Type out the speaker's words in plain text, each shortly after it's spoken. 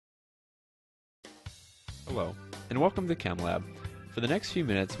Hello, and welcome to Chem Lab. For the next few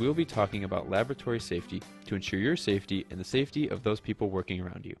minutes, we will be talking about laboratory safety to ensure your safety and the safety of those people working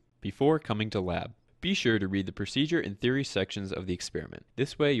around you. Before coming to lab, be sure to read the procedure and theory sections of the experiment.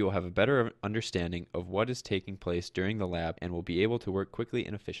 This way you will have a better understanding of what is taking place during the lab and will be able to work quickly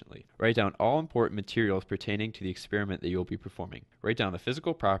and efficiently. Write down all important materials pertaining to the experiment that you will be performing. Write down the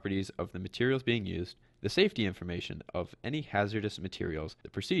physical properties of the materials being used, the safety information of any hazardous materials, the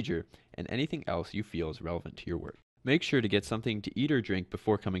procedure, and anything else you feel is relevant to your work. Make sure to get something to eat or drink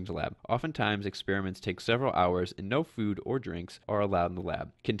before coming to lab. Oftentimes, experiments take several hours and no food or drinks are allowed in the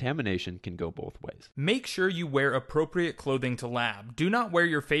lab. Contamination can go both ways. Make sure you wear appropriate clothing to lab. Do not wear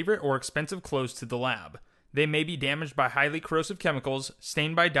your favorite or expensive clothes to the lab. They may be damaged by highly corrosive chemicals,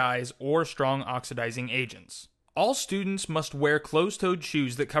 stained by dyes, or strong oxidizing agents. All students must wear closed-toed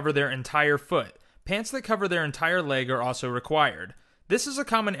shoes that cover their entire foot. Pants that cover their entire leg are also required. This is a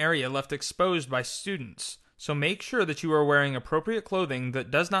common area left exposed by students, so make sure that you are wearing appropriate clothing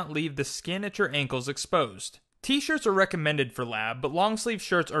that does not leave the skin at your ankles exposed. T-shirts are recommended for lab, but long-sleeve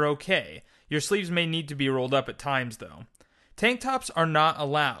shirts are okay. Your sleeves may need to be rolled up at times, though. Tank tops are not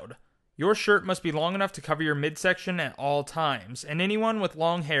allowed. Your shirt must be long enough to cover your midsection at all times, and anyone with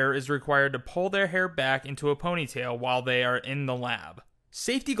long hair is required to pull their hair back into a ponytail while they are in the lab.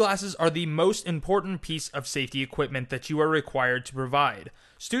 Safety glasses are the most important piece of safety equipment that you are required to provide.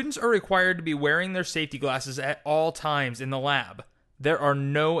 Students are required to be wearing their safety glasses at all times in the lab. There are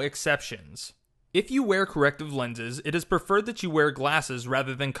no exceptions. If you wear corrective lenses, it is preferred that you wear glasses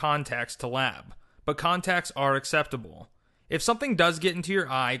rather than contacts to lab, but contacts are acceptable. If something does get into your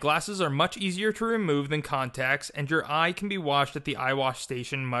eye, glasses are much easier to remove than contacts, and your eye can be washed at the eye wash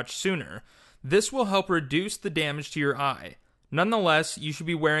station much sooner. This will help reduce the damage to your eye. Nonetheless, you should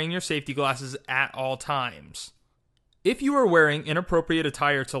be wearing your safety glasses at all times. If you are wearing inappropriate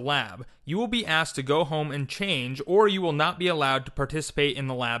attire to lab, you will be asked to go home and change, or you will not be allowed to participate in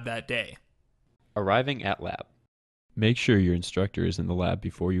the lab that day. Arriving at lab. Make sure your instructor is in the lab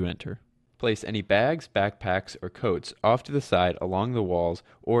before you enter. Place any bags, backpacks, or coats off to the side along the walls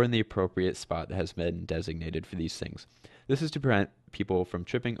or in the appropriate spot that has been designated for these things. This is to prevent people from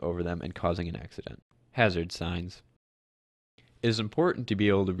tripping over them and causing an accident. Hazard signs. It is important to be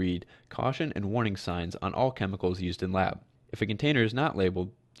able to read caution and warning signs on all chemicals used in lab. If a container is not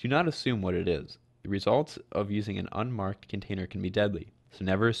labeled, do not assume what it is. The results of using an unmarked container can be deadly, so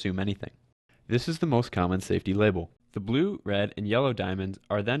never assume anything. This is the most common safety label. The blue, red, and yellow diamonds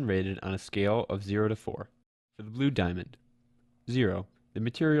are then rated on a scale of 0 to 4. For the blue diamond, 0, the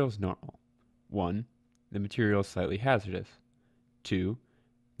material is normal. 1, the material is slightly hazardous. 2,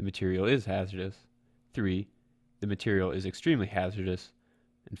 the material is hazardous. 3, the material is extremely hazardous,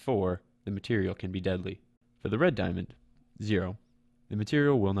 and 4, the material can be deadly. For the red diamond, 0, the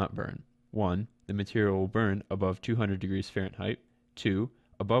material will not burn. 1, the material will burn above 200 degrees Fahrenheit. 2,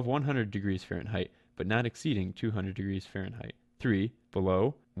 above 100 degrees Fahrenheit, but not exceeding 200 degrees Fahrenheit. 3,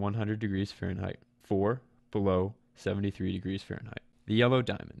 below 100 degrees Fahrenheit. 4, below 73 degrees Fahrenheit. The yellow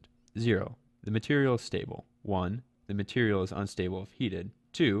diamond, 0, the material is stable. 1, the material is unstable if heated.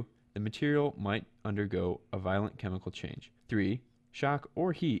 2, the material might undergo a violent chemical change. 3, shock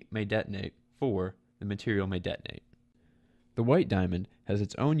or heat may detonate. 4, the material may detonate. The white diamond has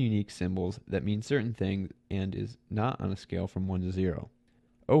its own unique symbols that mean certain things and is not on a scale from 1 to 0.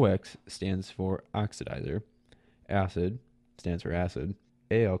 OX stands for oxidizer, acid stands for acid,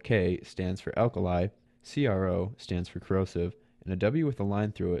 ALK stands for alkali, CRO stands for corrosive, and a W with a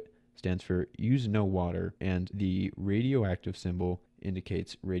line through it stands for use no water, and the radioactive symbol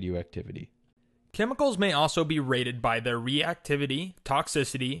indicates radioactivity. Chemicals may also be rated by their reactivity,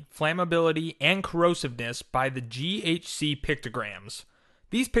 toxicity, flammability, and corrosiveness by the GHC pictograms.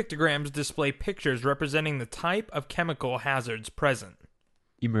 These pictograms display pictures representing the type of chemical hazards present.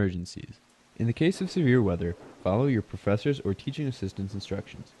 Emergencies. In the case of severe weather, follow your professor's or teaching assistant's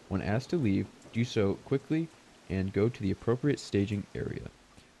instructions. When asked to leave, do so quickly and go to the appropriate staging area.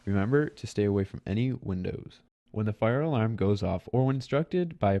 Remember to stay away from any windows. When the fire alarm goes off or when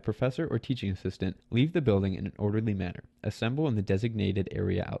instructed by a professor or teaching assistant, leave the building in an orderly manner. Assemble in the designated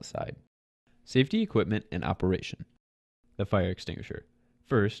area outside. Safety equipment and operation. The fire extinguisher.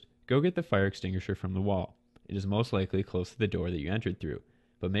 First, go get the fire extinguisher from the wall. It is most likely close to the door that you entered through,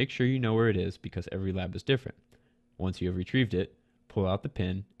 but make sure you know where it is because every lab is different. Once you have retrieved it, pull out the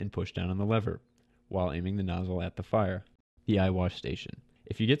pin and push down on the lever while aiming the nozzle at the fire. The eye wash station.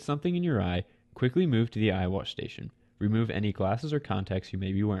 If you get something in your eye, quickly move to the eye wash station. Remove any glasses or contacts you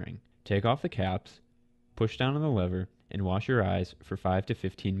may be wearing. Take off the caps, push down on the lever, and wash your eyes for 5 to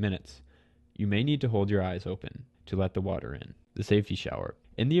 15 minutes. You may need to hold your eyes open to let the water in. The safety shower.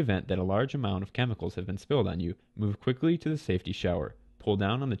 In the event that a large amount of chemicals have been spilled on you, move quickly to the safety shower. Pull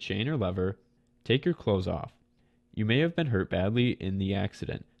down on the chain or lever. Take your clothes off. You may have been hurt badly in the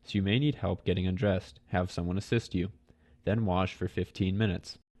accident, so you may need help getting undressed. Have someone assist you. Then wash for 15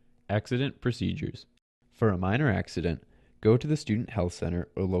 minutes. Accident procedures. For a minor accident, go to the student health center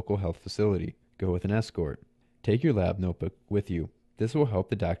or local health facility. Go with an escort. Take your lab notebook with you. This will help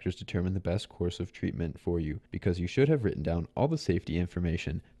the doctors determine the best course of treatment for you because you should have written down all the safety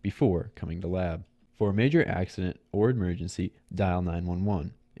information before coming to lab. For a major accident or emergency, dial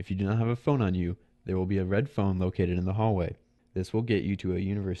 911. If you do not have a phone on you, there will be a red phone located in the hallway. This will get you to a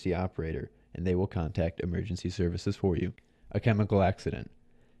university operator, and they will contact emergency services for you. A chemical accident.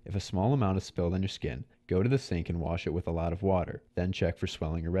 If a small amount is spilled on your skin, go to the sink and wash it with a lot of water. Then check for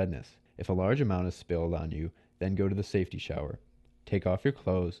swelling or redness. If a large amount is spilled on you, then go to the safety shower. Take off your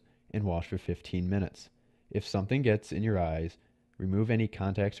clothes and wash for 15 minutes. If something gets in your eyes, remove any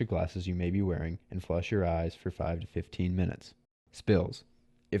contacts or glasses you may be wearing and flush your eyes for 5 to 15 minutes. Spills.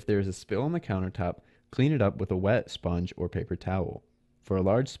 If there is a spill on the countertop, clean it up with a wet sponge or paper towel. For a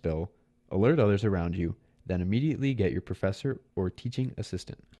large spill, alert others around you, then immediately get your professor or teaching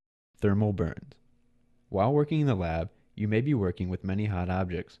assistant. Thermal burns. While working in the lab, you may be working with many hot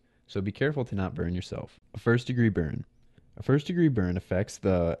objects, so be careful to not burn yourself. A first-degree burn. A first-degree burn affects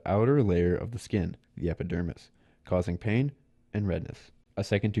the outer layer of the skin, the epidermis, causing pain and redness. A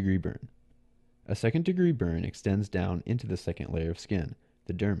second-degree burn. A second-degree burn extends down into the second layer of skin,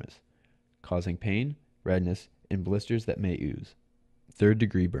 the dermis, causing pain, redness, and blisters that may ooze.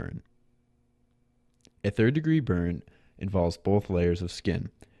 Third-degree burn. A third-degree burn involves both layers of skin.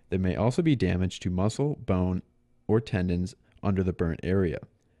 There may also be damage to muscle, bone, or tendons under the burnt area.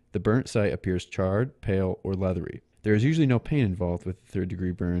 The burnt site appears charred, pale, or leathery. There is usually no pain involved with a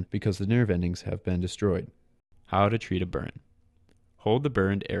third-degree burn because the nerve endings have been destroyed. How to treat a burn. Hold the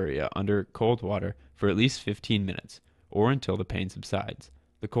burned area under cold water for at least 15 minutes, or until the pain subsides.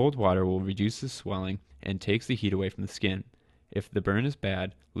 The cold water will reduce the swelling and takes the heat away from the skin. If the burn is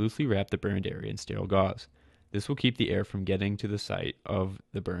bad, loosely wrap the burned area in sterile gauze. This will keep the air from getting to the site of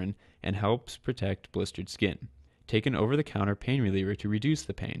the burn and helps protect blistered skin. Take an over-the-counter pain reliever to reduce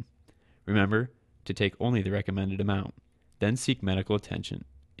the pain. Remember to take only the recommended amount. Then seek medical attention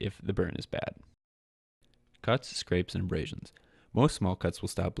if the burn is bad. Cuts, scrapes, and abrasions. Most small cuts will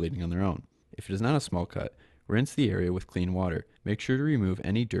stop bleeding on their own. If it is not a small cut, rinse the area with clean water. Make sure to remove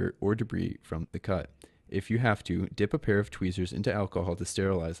any dirt or debris from the cut. If you have to, dip a pair of tweezers into alcohol to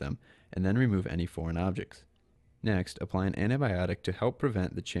sterilize them, and then remove any foreign objects. Next, apply an antibiotic to help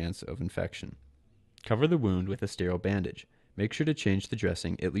prevent the chance of infection. Cover the wound with a sterile bandage. Make sure to change the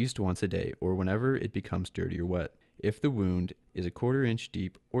dressing at least once a day or whenever it becomes dirty or wet. If the wound is a 1/4 inch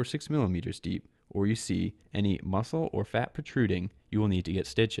deep or 6 millimeters deep, or you see any muscle or fat protruding, you will need to get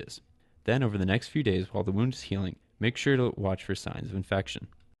stitches. Then over the next few days while the wound is healing, make sure to watch for signs of infection.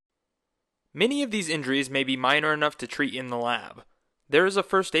 Many of these injuries may be minor enough to treat in the lab. There is a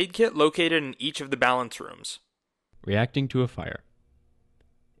first aid kit located in each of the balance rooms. Reacting to a fire.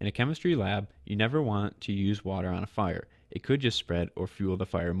 In a chemistry lab, you never want to use water on a fire. It could just spread or fuel the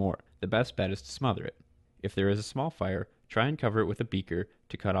fire more. The best bet is to smother it. If there is a small fire, try and cover it with a beaker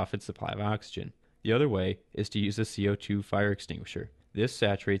to cut off its supply of oxygen. The other way is to use a CO2 fire extinguisher. This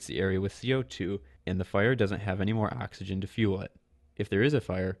saturates the area with CO2 and the fire doesn't have any more oxygen to fuel it. If there is a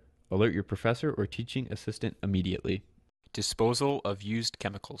fire, alert your professor or teaching assistant immediately. Disposal of used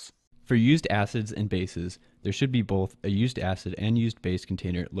chemicals. For used acids and bases, there should be both a used acid and used base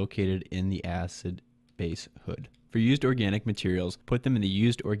container located in the acid base hood. For used organic materials, put them in the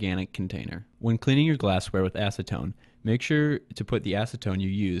used organic container. When cleaning your glassware with acetone, make sure to put the acetone you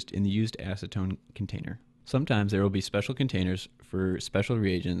used in the used acetone container. Sometimes there will be special containers for special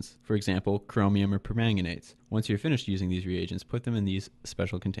reagents, for example, chromium or permanganates. Once you're finished using these reagents, put them in these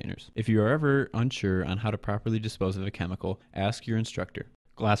special containers. If you are ever unsure on how to properly dispose of a chemical, ask your instructor.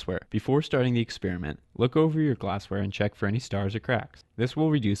 Glassware. Before starting the experiment, look over your glassware and check for any stars or cracks. This will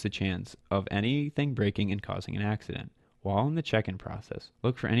reduce the chance of anything breaking and causing an accident. While in the check-in process,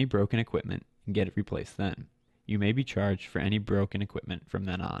 look for any broken equipment and get it replaced then. You may be charged for any broken equipment from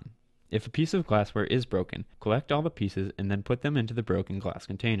then on. If a piece of glassware is broken, collect all the pieces and then put them into the broken glass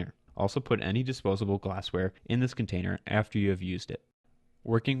container. Also put any disposable glassware in this container after you have used it.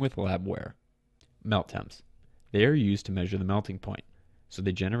 Working with labware. Melt temps. They are used to measure the melting point, so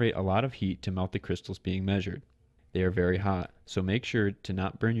they generate a lot of heat to melt the crystals being measured. They are very hot, so make sure to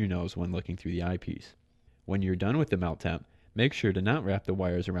not burn your nose when looking through the eyepiece. When you're done with the melt temp, make sure to not wrap the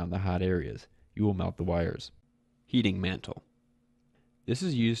wires around the hot areas. You will melt the wires. Heating mantle. This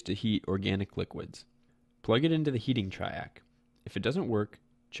is used to heat organic liquids. Plug it into the heating triac. If it doesn't work,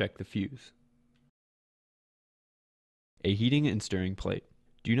 check the fuse. A heating and stirring plate.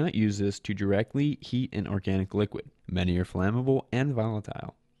 Do not use this to directly heat an organic liquid. Many are flammable and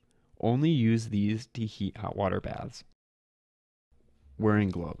volatile. Only use these to heat hot water baths. Wearing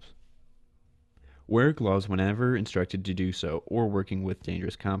gloves. Wear gloves whenever instructed to do so or working with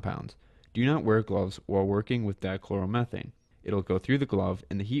dangerous compounds. Do not wear gloves while working with dichloromethane. It'll go through the glove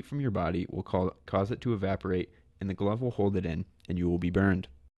and the heat from your body will cause it to evaporate and the glove will hold it in and you will be burned.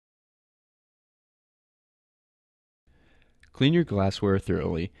 Clean your glassware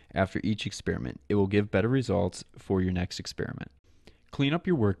thoroughly after each experiment. It will give better results for your next experiment. Clean up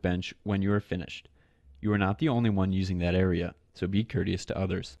your workbench when you are finished. You are not the only one using that area, so be courteous to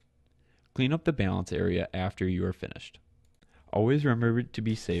others. Clean up the balance area after you are finished. Always remember to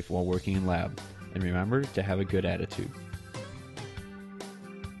be safe while working in lab, and remember to have a good attitude.